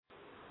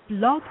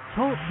Blog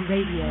Talk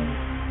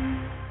Radio.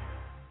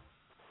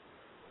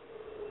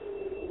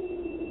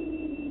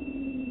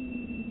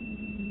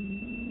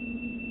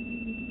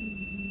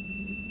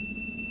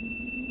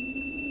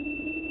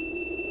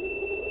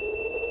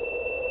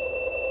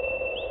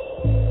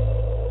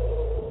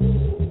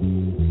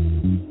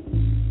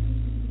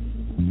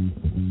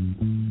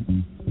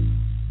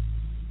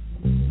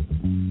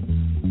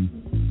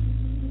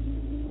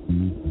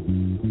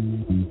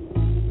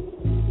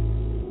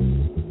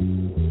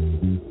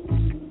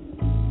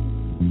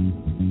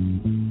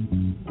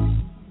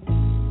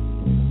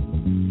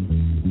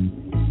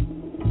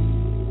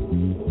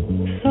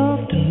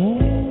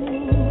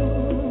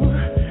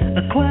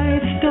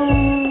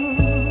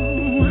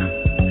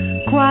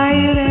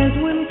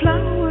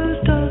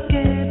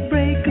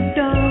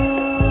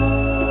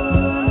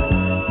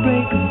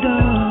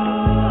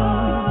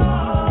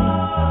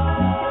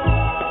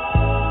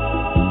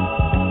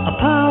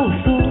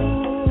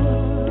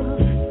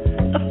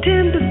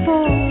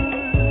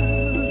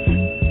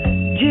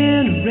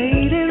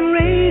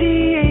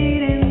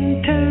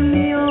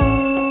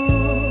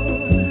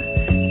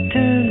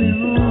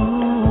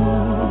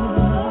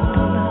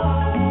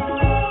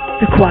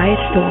 Quiet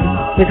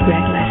Storm with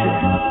Greg Lesser.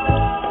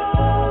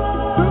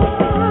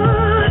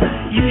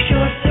 You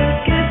short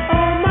circuit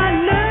all my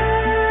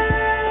nerves.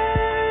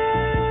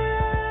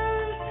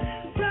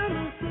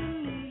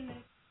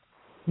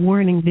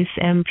 Warning: this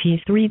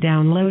MP3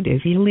 download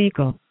is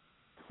illegal.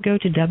 Go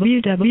to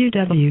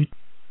www.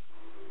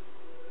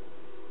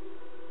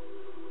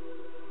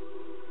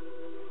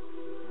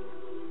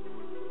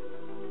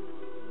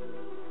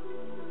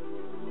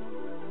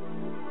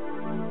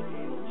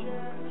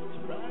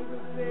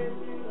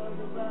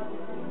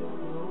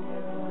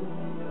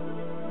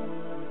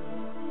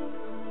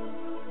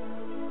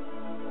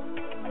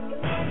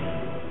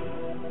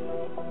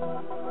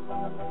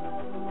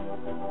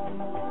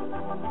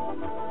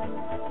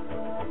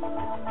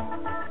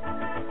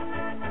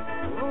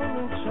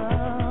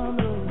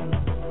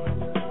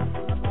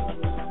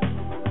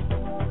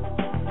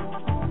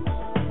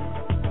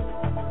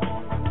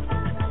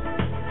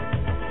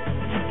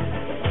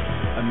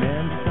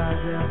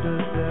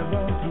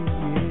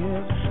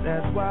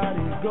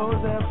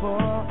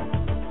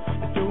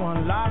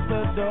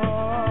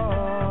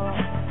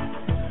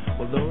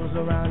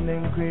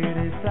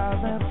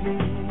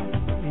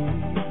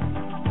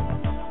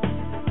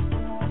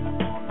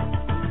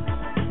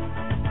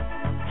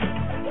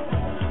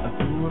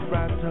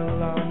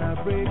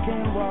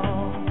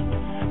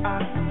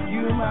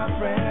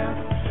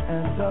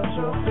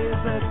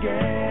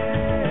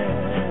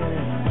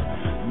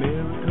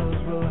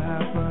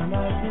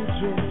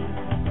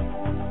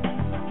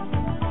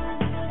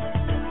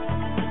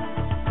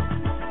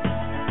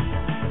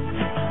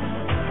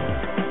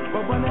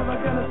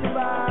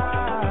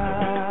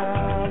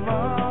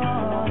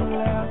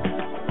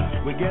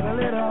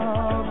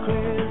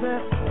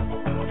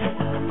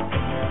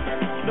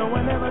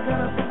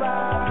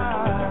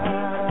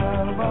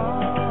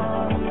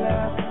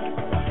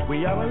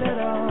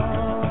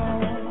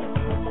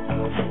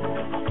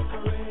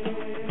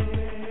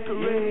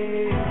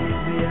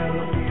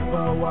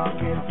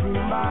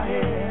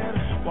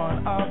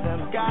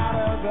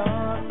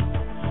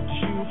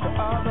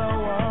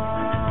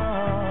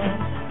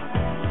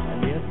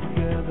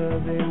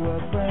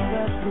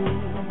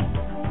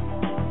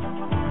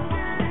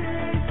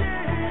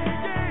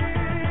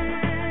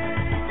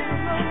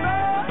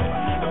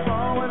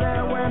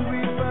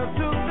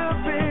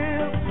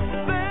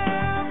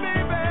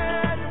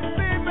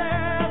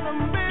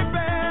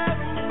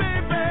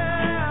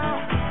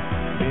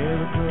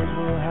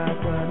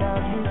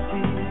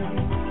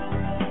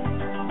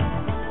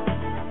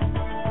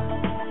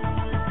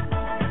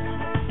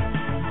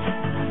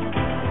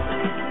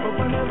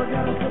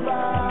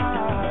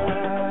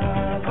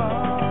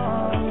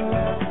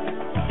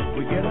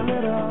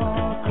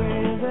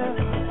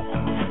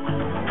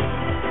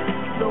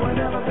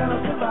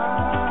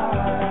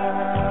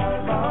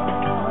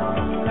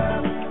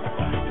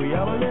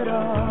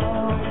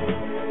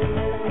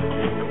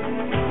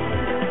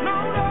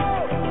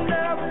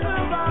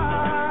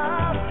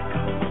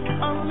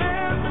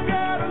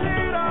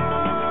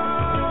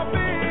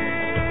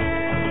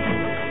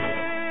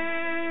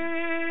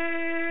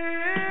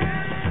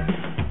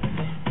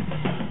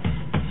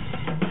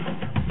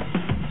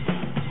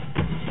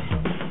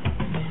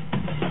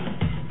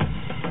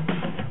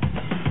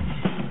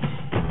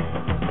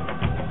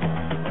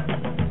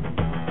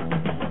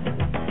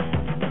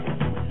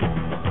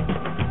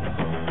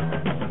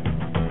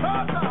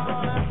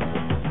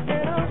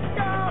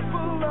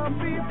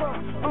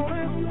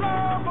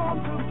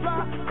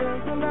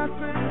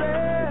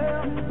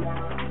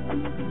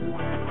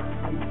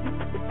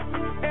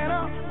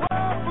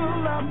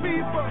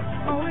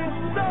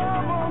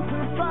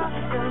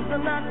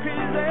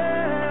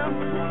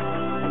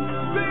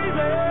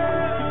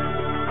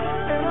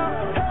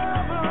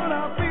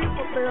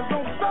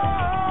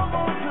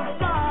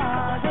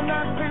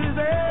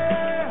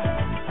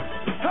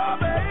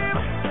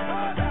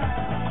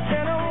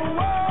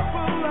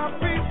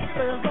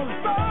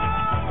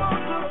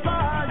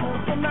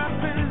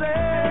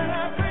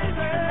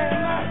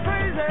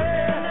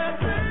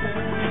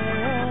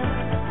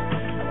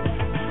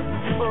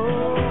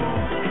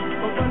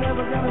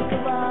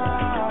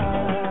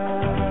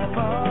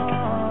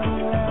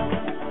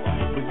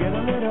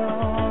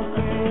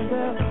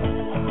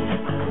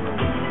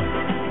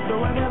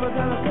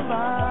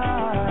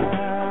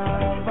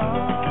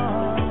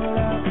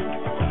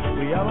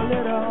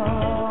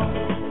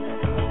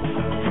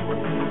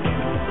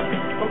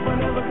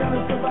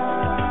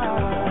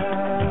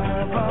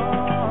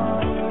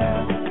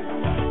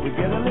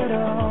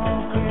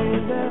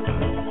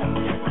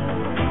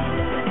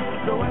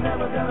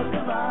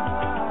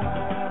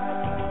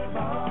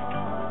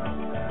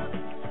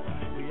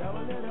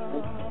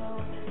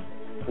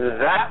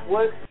 That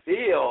was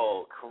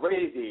Seal.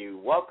 Crazy.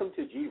 Welcome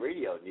to G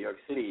Radio, New York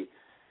City.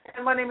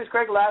 And my name is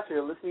Greg Lasser.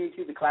 You're listening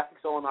to the classic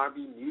soul and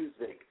R&B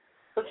music.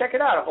 So check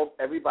it out. I hope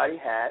everybody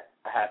had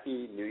a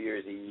happy New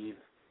Year's Eve,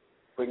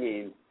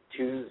 bringing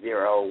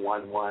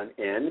 2011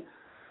 in.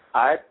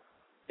 I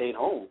stayed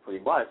home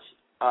pretty much.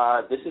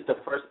 This is the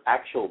first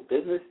actual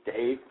business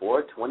day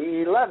for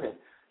 2011.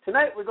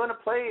 Tonight we're going to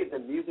play the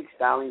music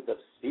stylings of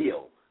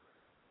Seal.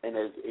 And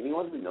as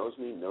anyone who knows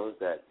me knows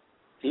that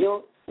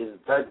Seal is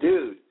the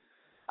dude.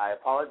 I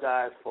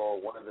apologize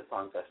for one of the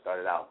songs I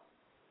started out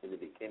in the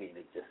beginning.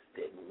 It just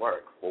didn't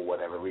work for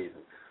whatever reason.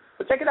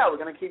 But check it out. We're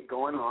going to keep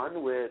going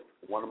on with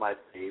one of my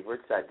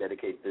favorites. I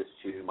dedicate this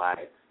to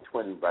my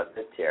twin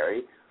brother,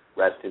 Terry.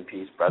 Rest in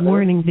peace, brother.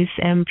 Warning, this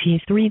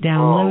MP3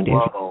 download is...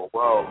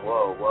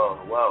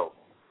 Whoa.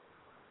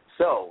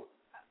 So,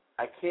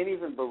 I can't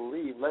even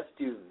believe. Let's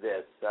do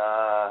this.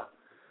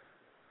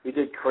 We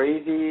did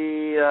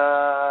Crazy.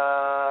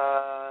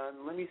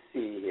 Let me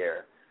see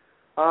here.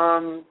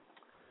 I'm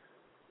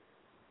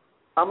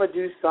going to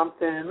do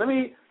something.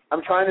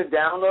 I'm trying to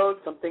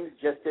download. Some things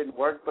just didn't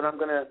work, but I'm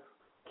going to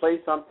play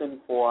something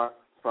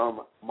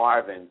from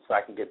Marvin so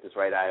I can get this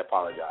right. I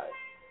apologize.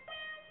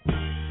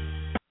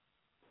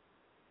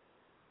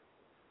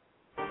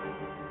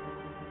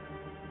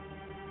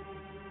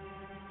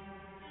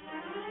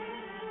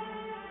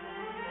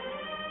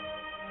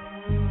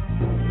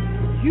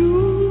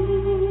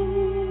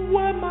 You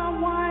were my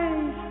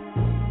wife,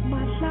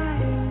 my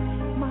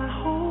life, my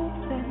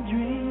hopes and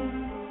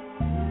dreams.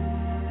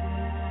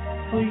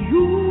 For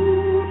you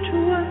to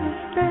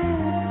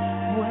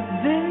understand what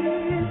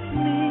this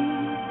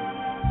means,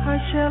 I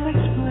shall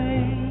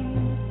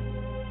explain.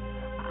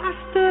 I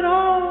stood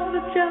all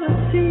the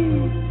jealousy,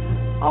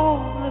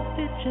 all the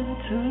bitching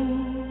too.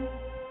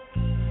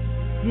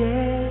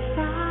 Yes,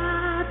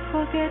 I'd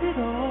forget it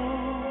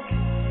all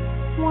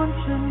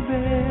once in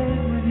bed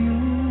with you.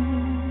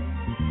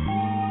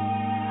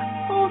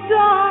 Oh,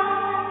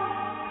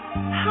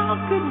 darling, how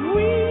could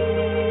we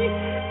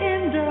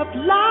end up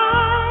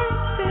like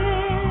this?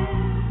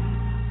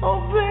 Oh,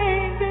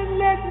 baby,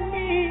 let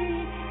me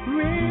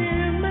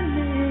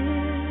reminisce.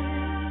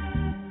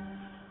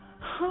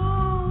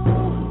 Oh,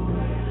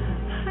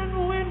 and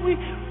when we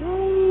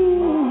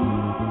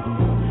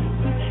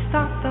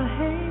stop the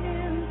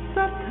hands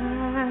of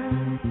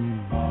time,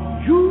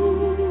 you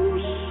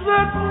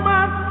set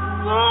my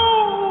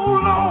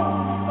soul on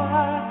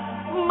fire.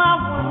 My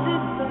one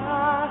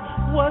desire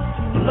was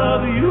to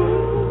love you.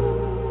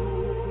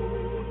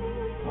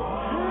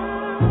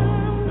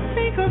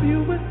 Think of you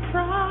with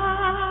pride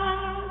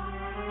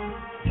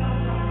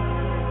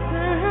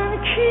and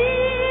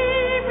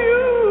keep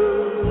you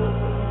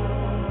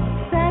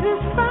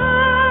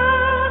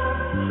satisfied.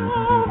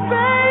 Oh,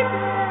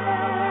 baby.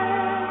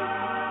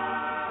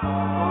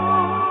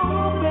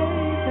 Oh,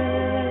 baby.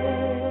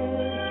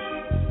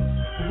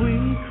 We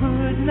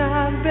could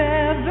not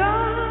bear the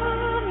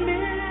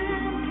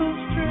mental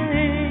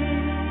strain.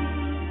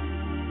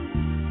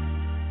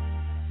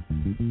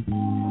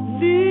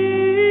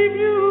 Leave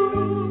you,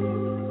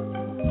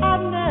 I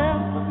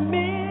never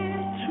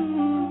meant to.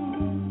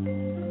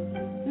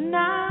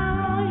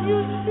 Now you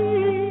see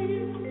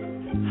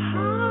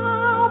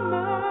how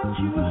much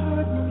you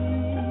hurt me.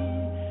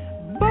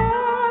 But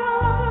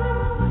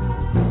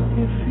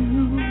if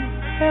you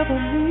ever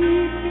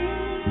leave me,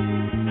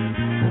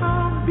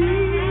 I'll be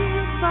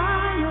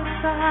by your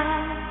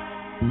side.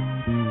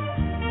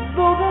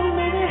 Though the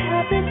many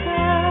happy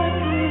times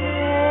we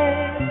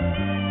had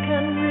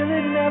can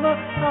really never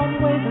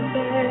outweigh the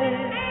bad.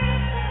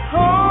 Oh,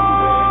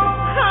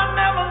 I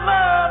never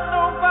loved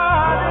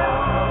nobody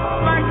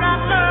like I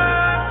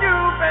love you,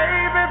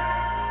 baby.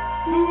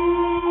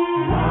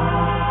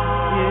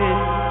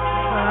 It's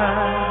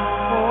time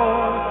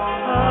for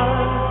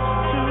us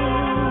to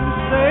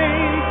say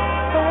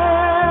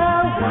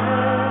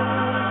farewell.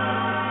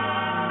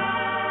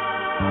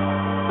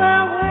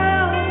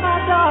 Farewell, my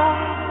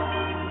darling.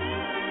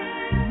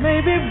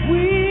 Maybe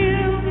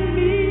we'll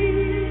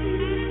meet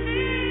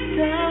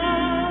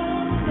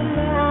down the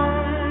line.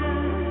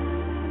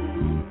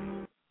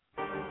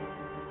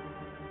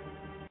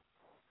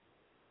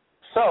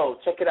 So,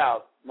 check it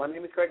out. My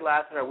name is Greg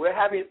Lassiter. We're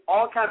having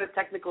all kinds of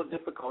technical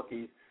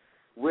difficulties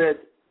with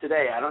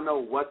today. I don't know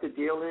what the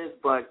deal is,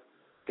 but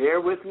bear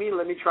with me.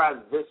 Let me try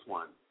this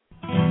one.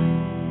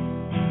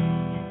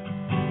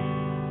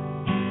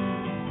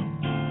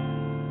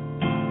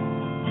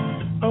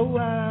 Oh,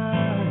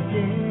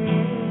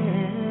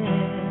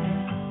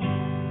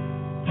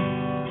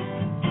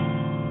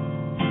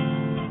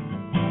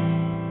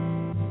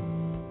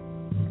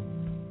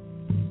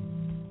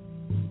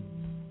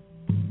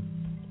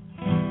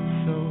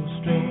 so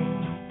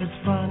strange. It's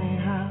funny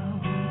how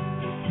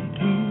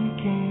he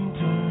came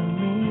to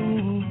me.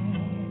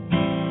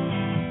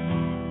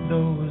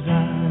 Those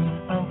eyes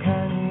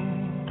uncanny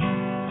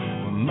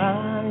were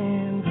my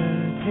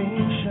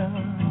invitation.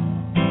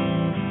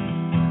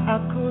 I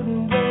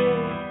couldn't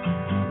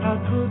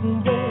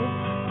wait,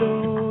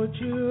 don't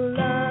you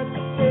like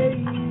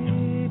baby?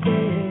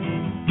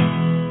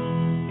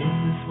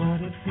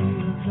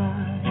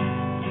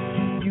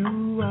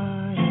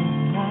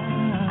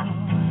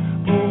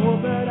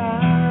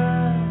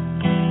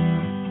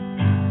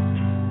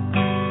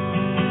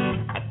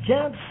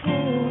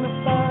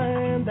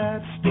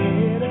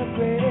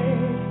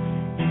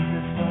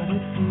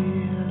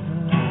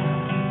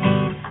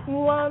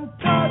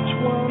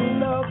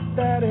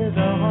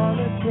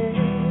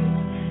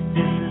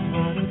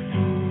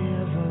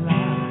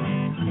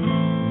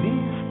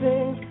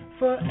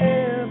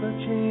 forever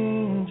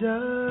change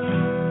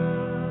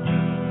us.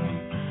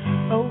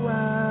 Oh, I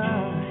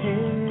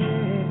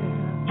have.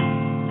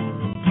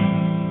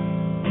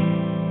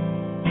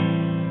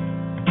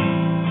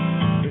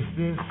 Is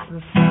this the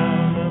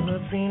sound of a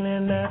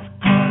feeling that's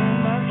caught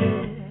in my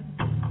head?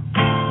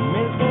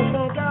 Makes me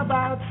think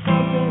about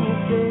something you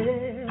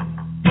said.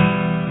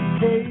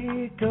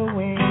 Take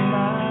away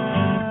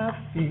my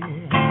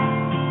fear.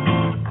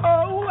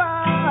 Oh,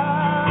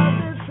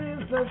 this is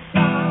the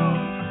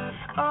sound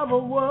of a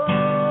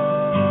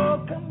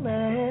woken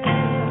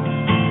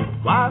man.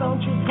 Why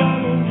don't you tell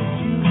me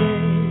that you,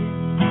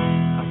 babe?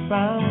 I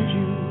found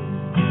you,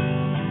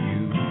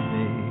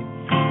 babe.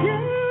 Yeah,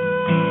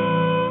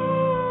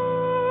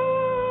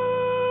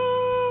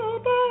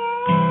 but I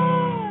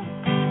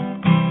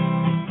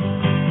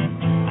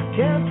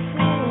can't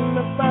seem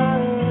to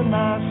find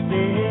my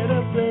state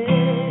of grace.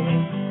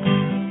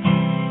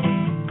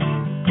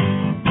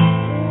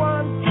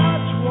 One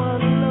touch,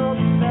 one look,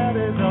 that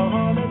is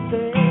all it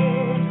takes.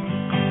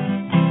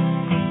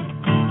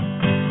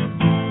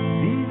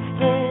 These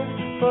things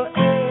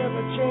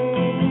forever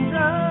change us.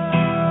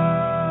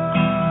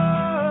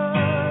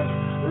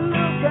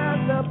 Look at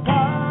the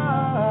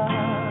past.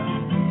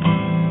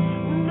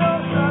 No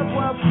love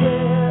was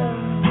there.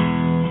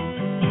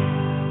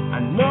 I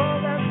know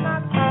that's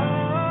not us.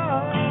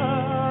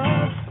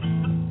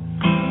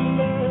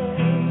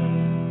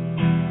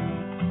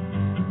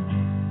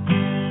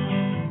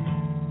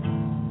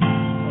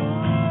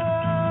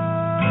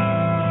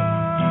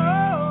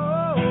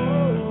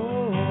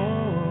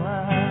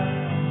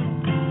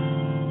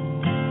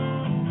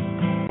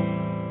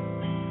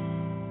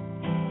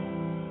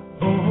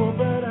 Oh,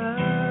 but I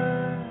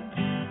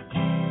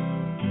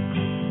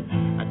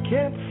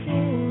can't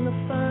seem to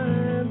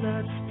find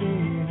that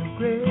state of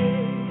grace.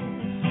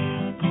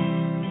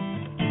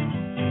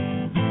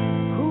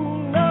 Who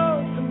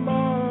knows,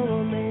 tomorrow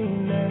may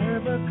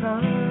never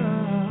come.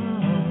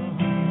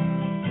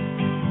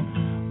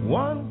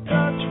 One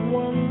touch,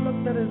 one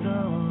look, that is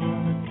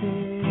all it takes.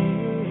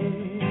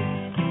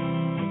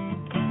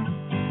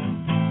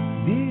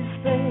 These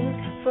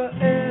things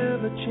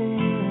forever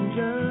change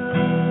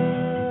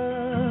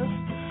us.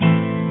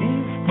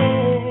 These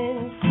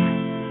things,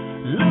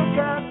 look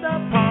at the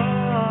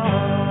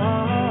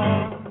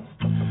past.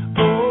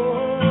 Oh,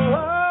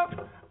 oh,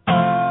 oh,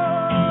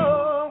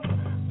 oh,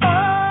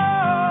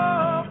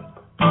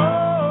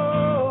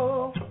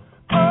 oh,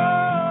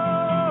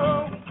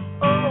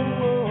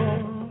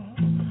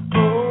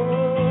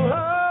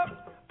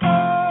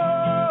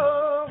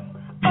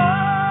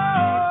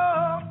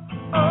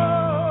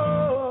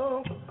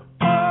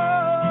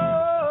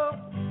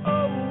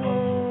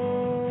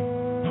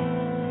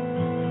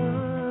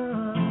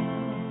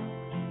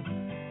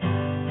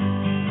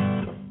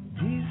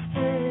 these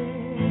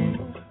things.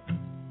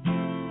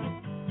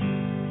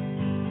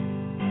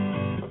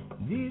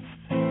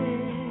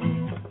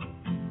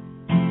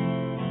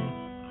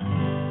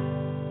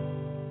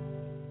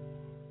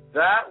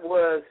 That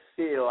was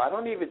Seal. I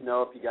don't even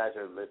know if you guys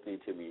are listening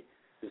to me.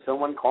 Did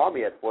someone call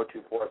me at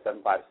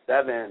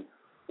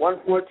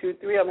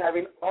 424-757-1423? I'm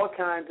having all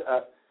kinds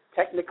of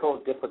technical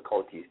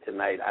difficulties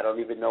tonight. I don't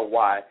even know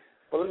why.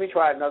 But let me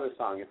try another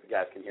song if you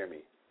guys can hear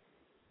me.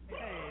 Hey,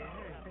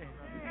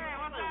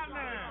 what's up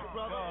now?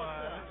 Boy,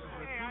 this is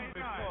a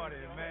big party,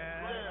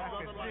 man. I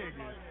can dig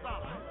it.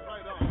 Stop.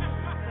 Right on. Hey,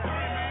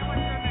 man,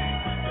 what's your name?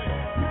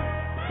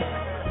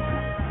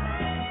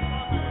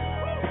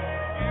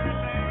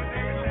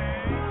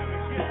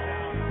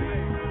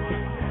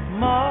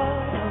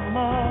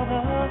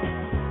 Mother,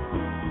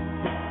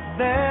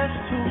 there's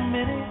too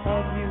many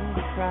of you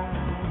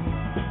crying.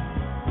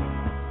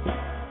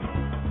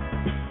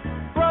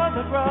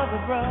 Brother,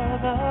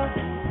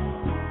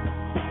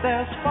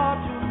 there's far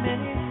too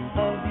many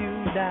of you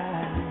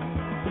dying.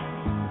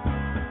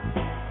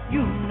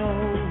 You know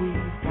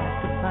we've got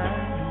to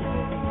find a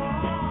way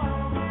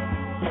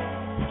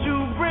to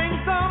bring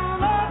some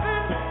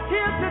loving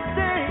here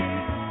today.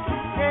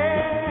 Yeah.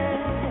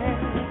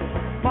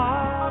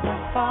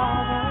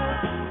 Father,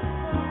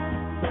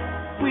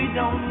 we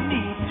don't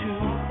need to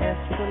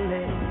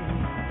escalate.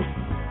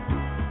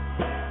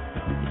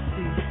 You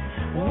see,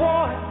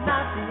 war is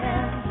not the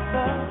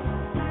answer,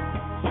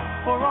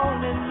 for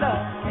only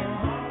love can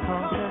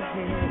conquer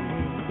hate.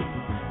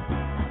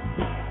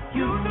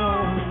 You know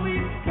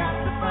we've got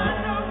to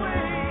find a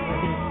way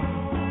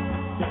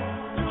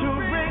to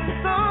bring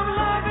some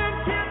loving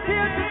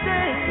here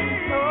today.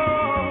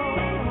 Oh,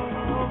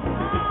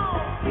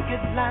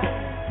 picket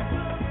line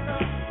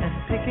and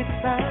picket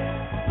sign.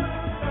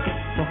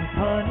 Don't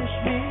punish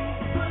me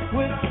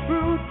with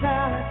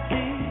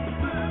brutality.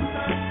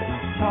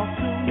 Talk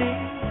to me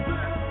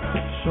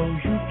so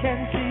you can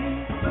see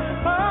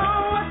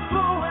what's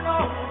going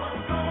on.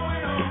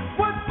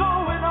 What's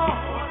going on?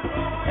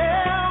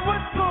 Yeah,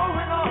 what's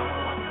going on?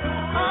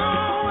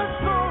 Oh, what's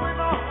going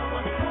on?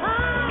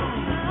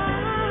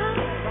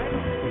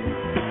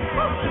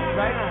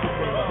 Right now.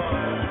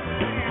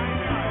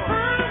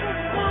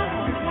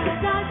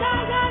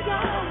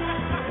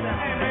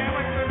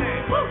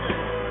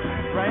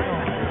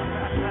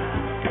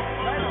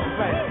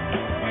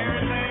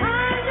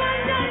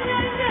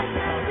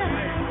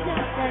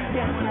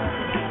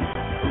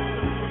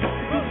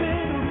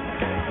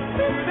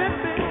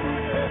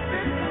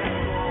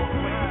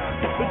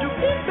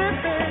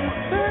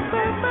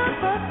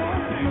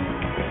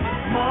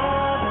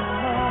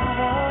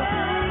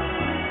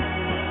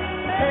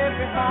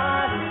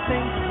 Everybody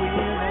thinks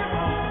we're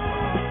wrong.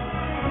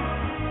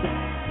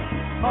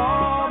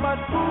 Oh, but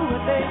who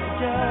are they to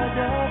judge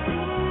us?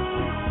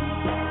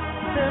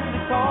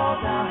 Simply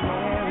cause our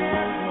hair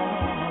is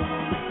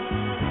long.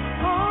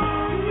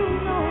 Oh, you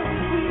know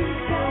we've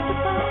got to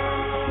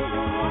find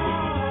a way.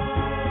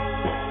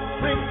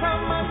 Bring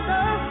some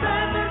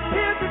understanding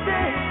here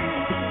today.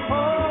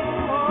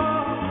 Oh,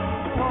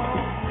 oh, oh.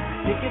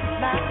 Take it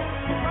back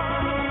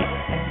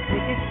and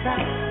take it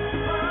back.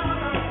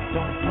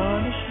 Don't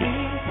punish me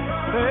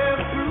for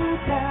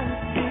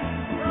brutality.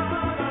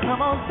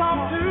 Come on,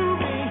 talk to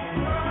me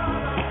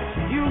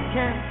so you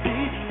can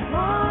see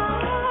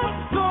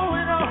what's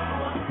going on.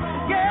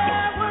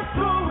 Yeah, what's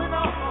going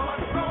on?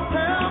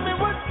 Tell me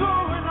what's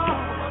going on.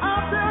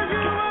 I'll tell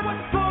you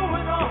what's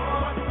going on.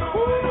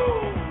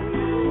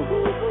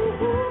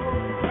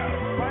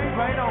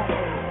 Right on,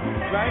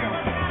 right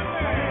on.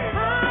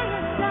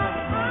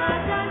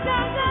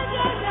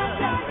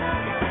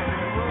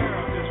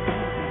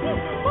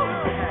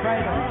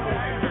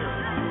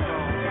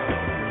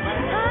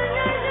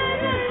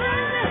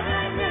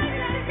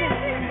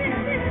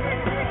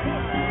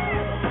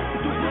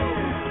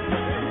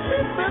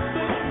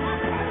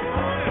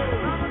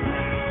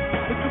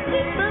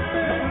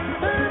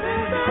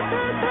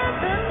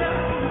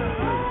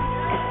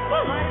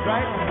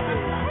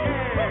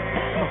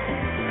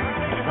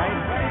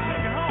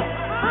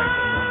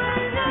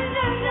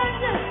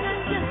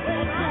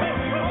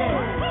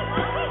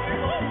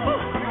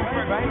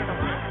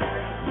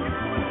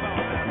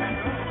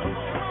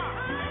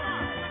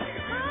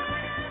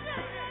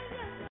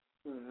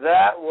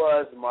 That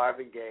was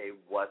Marvin Gaye,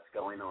 What's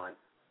Going On.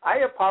 I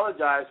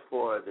apologize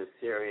for the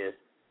serious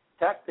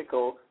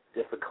technical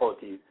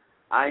difficulties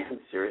I am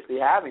seriously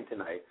having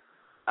tonight.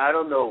 I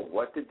don't know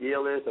what the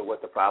deal is or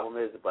what the problem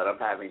is, but I'm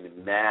having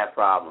mad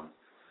problems.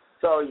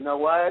 So you know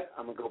what?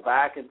 I'm going to go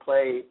back and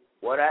play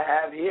what I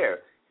have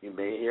here. You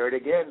may hear it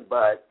again,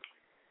 but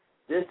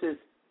this is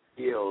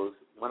Steele's,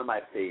 one of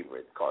my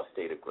favorites, called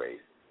State of Grace.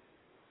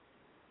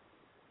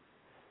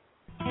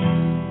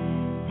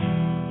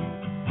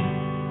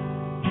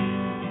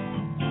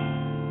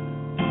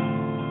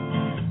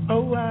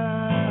 Oh,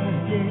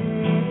 yeah.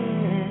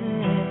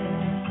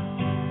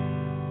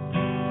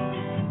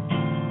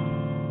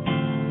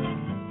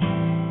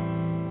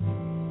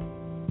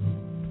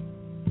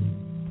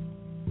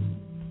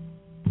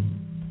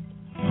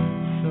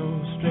 So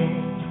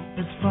strange,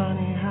 it's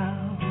funny how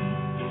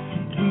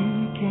we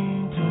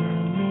came to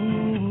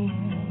meet.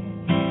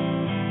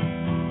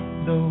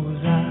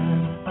 Those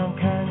eyes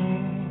uncanny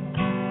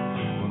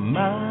were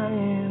my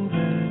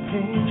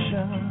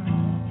invitation.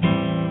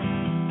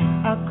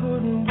 I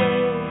couldn't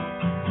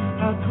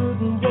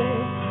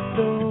wait,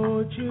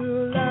 don't you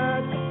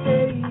like a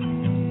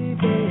baby?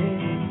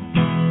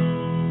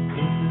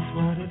 This is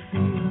what it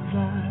feels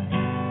like,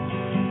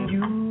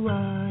 you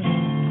are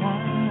in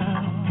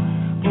now.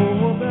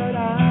 Oh, but I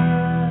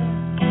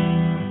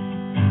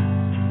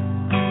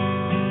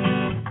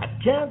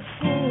can't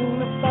seem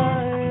to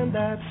find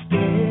that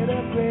state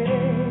of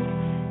grace.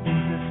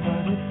 This is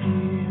what it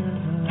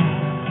feels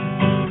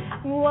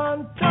like.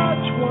 One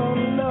touch,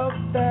 one look,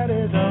 that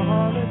is a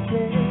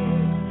holiday.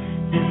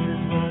 This is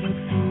what it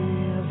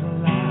feels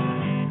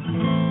like.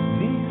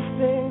 These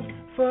things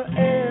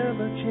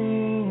forever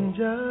change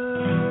us.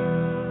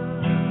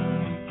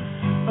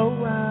 Oh,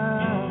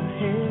 wow,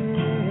 yeah.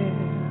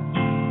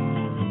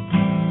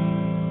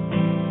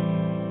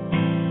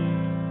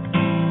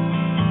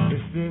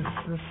 Is this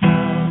the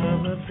sound of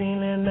a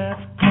feeling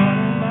that's caught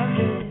in my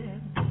head?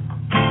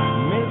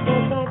 Makes me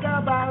think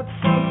about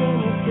something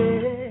you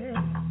said.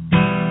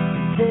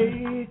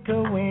 Take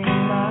away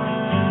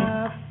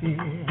my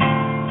fear.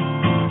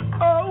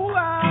 Oh,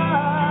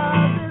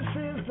 this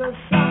is the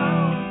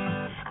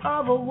sound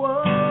of a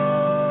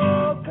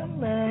woken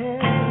man.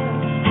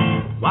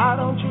 Why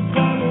don't you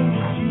tell me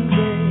that you,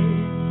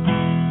 babe?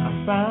 I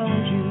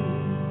found you,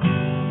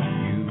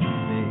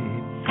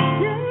 babe.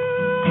 Yeah,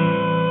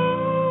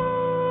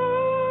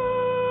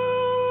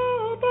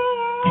 but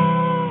I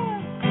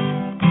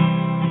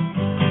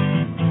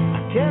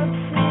can't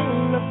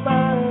seem to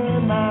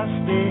find my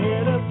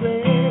state of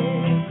grace.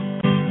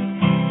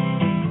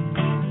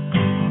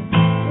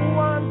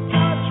 One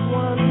touch,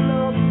 one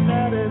look,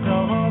 that is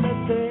all it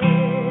takes.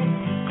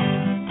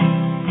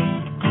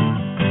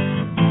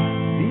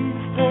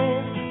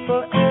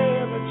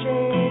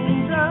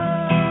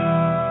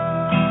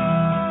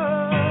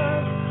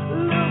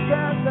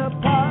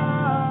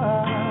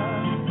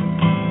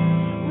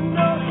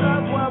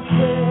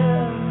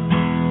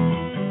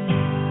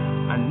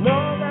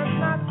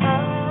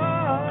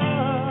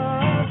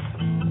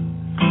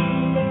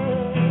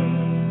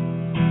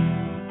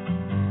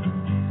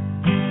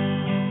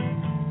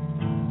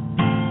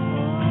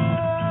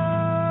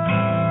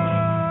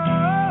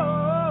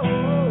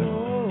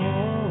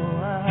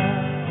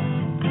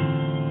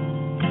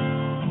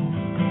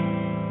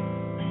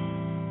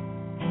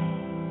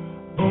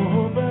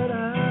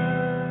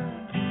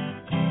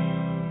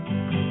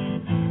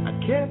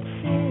 Can't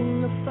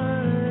seem to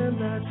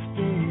find that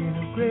state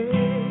of grace.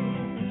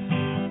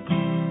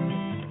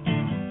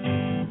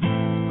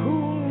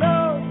 Who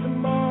knows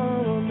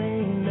tomorrow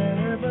may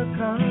never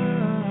come.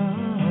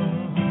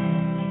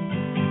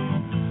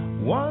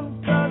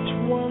 One touch,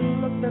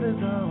 one look, that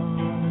is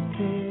all it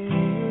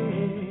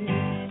takes.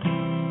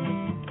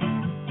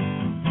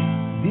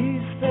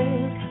 These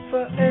things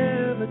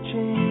forever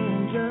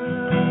change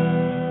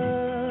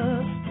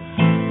us.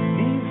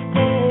 These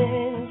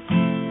things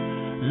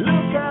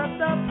look at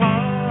the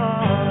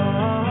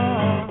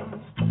past.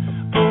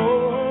 Oh,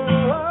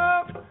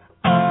 oh,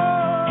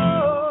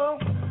 oh,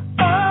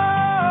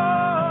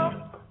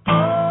 oh,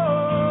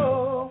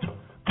 oh,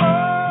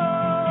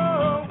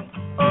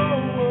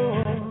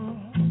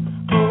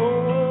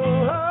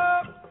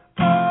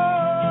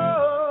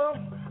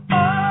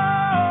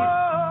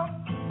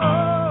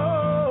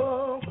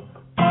 oh,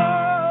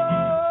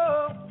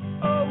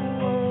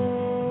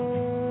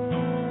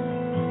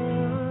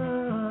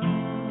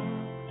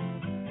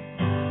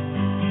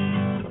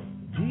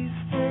 these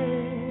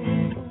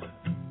things,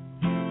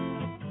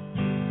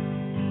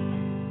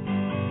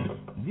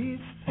 these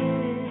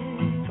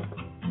things.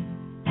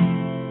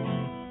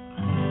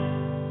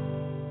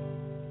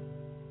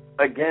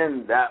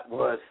 Again, that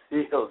was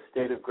Seal,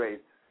 State of Grace.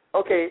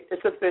 Okay,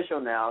 it's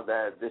official now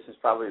that this is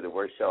probably the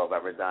worst show I've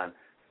ever done,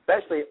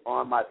 especially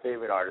on my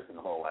favorite artist in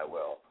the whole wide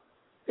world,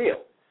 Seal.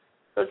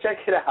 So check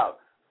it out.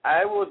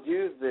 I will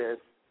do this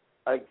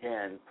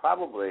again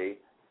probably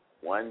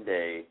one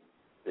day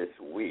this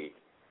week,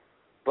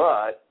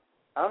 but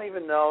I don't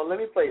even know. Let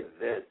me play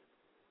this,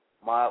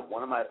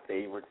 one of my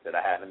favorites that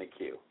I have in the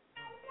queue.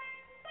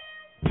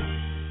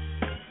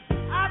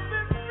 I've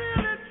been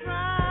really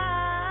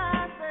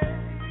trying,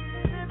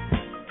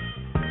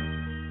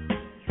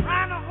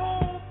 trying to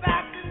hold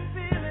back this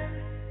feeling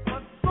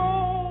for so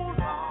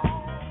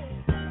long.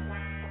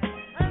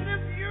 And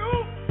if you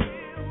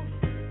feel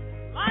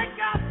like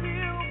I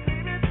feel,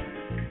 baby,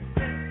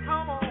 then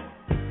come on.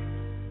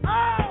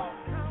 Oh,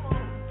 come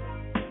on.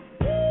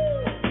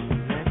 Woo.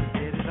 Let's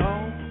get it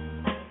on.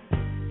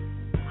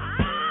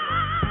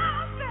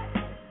 Ah,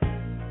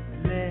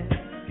 Let's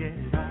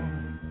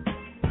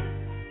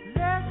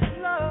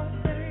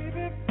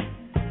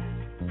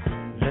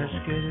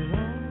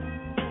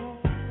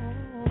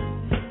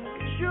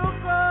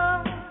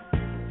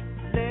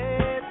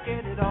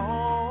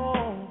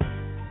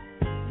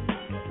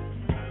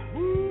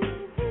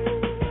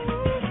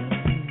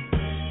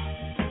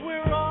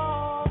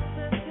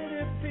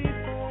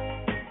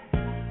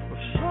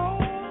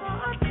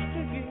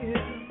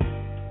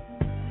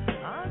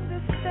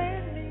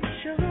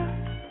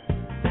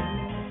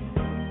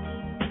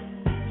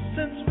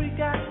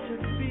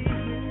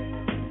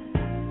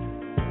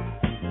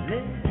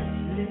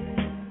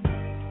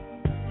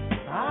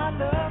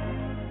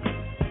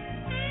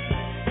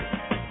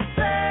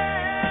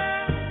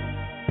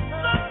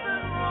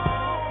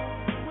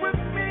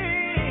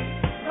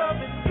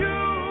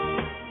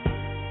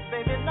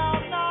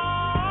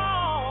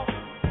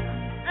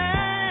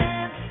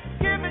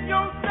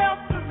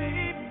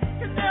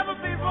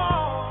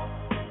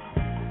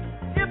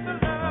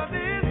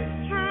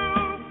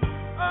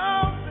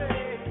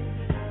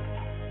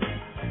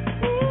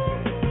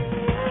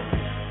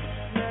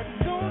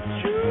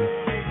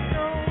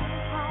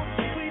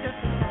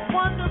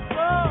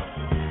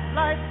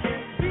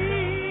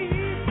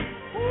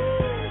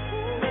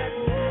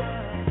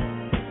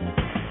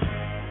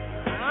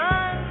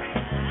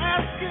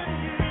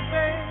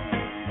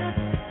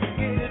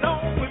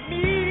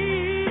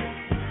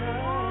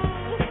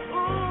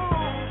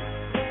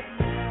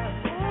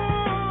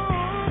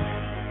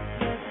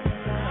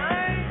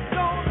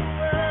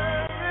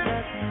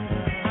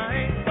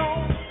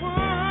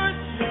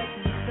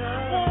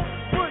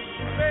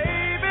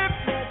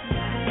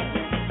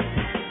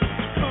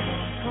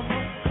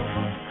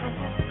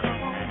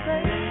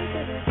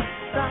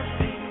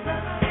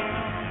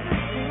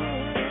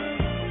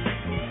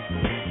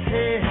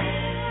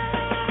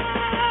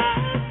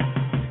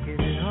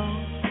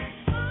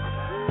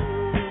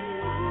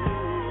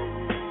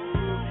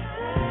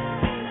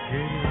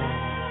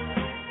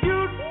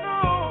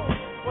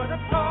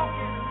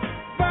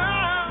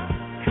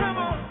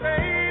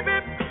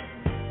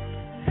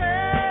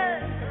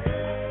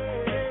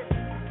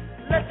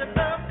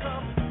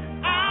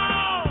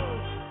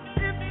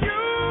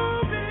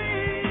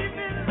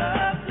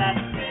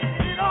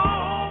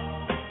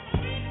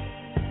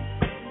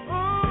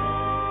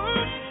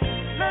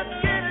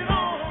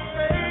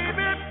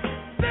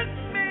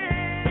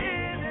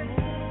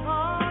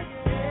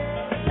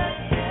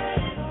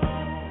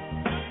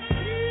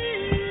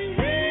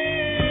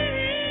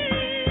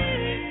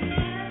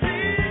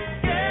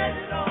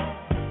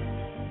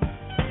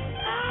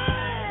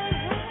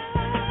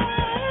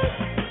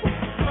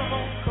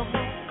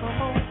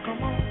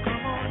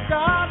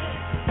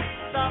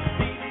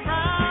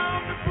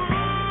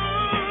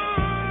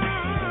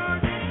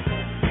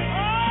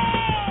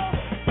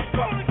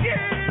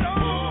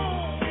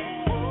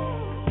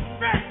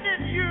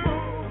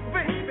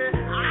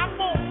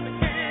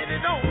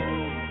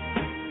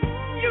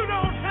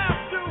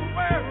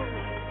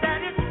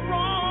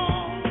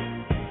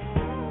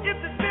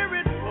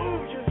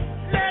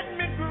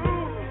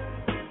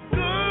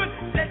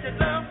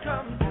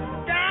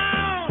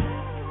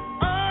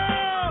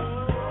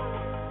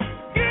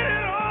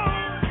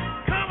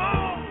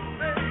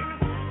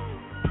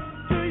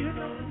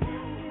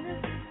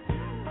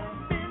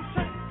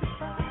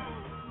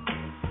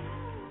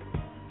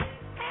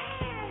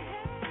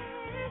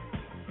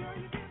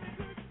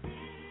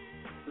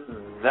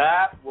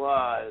That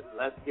was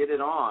Let's Get It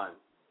On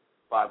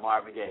by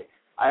Marvin Gaye.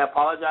 I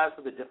apologize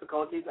for the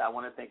difficulties. I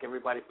want to thank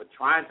everybody for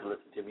trying to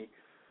listen to me.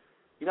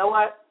 You know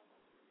what?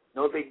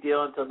 No big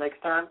deal. Until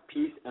next time,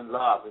 peace and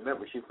love.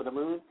 Remember, shoot for the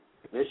moon,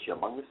 miss you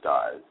among the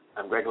stars.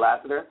 I'm Greg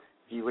Lassiter,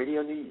 G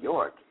Radio New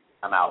York.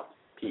 I'm out.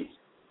 Peace.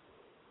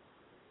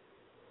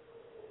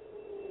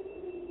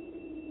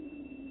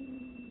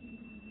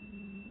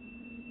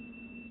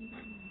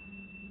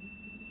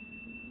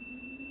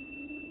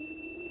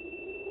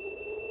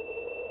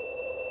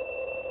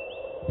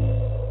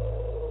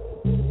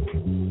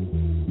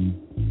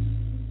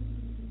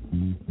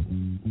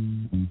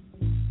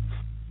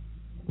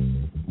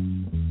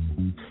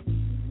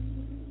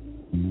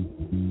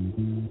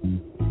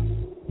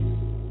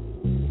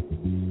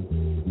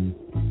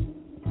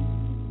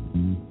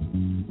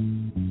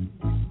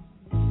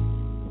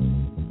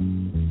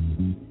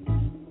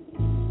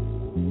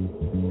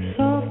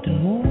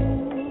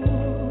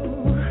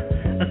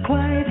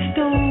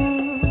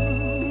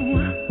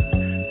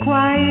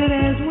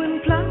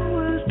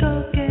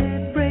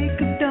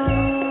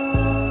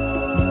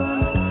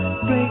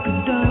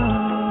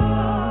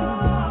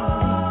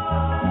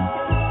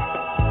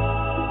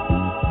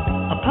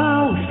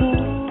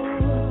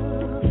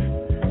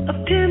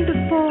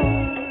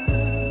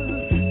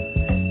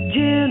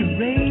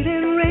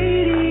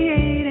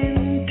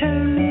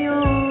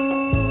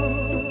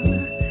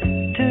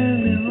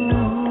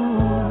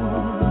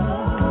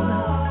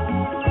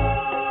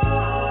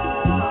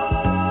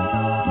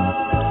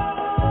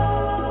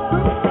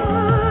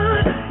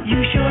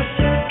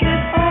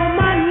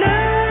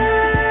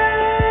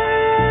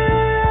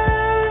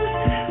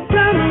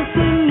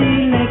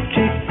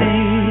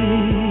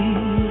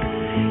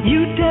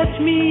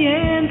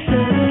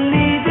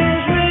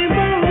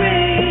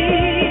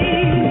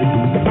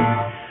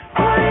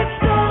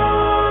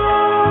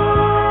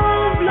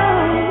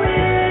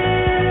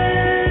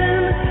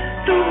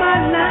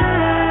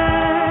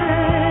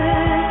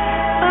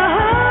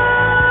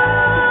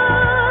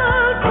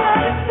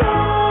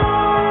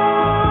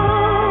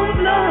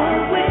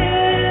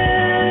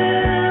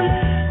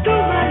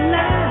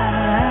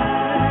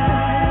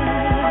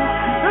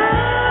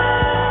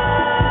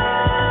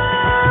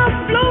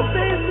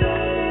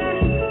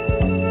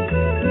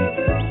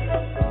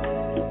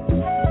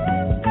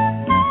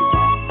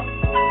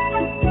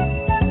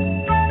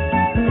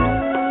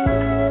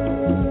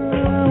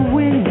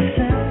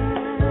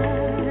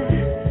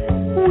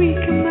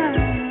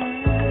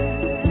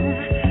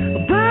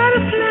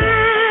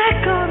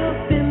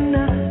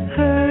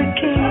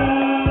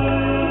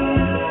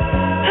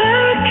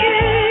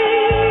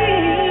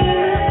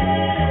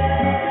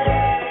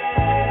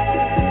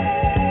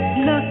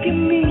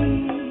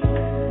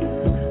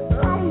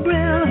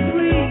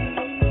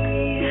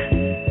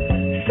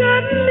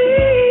 Suddenly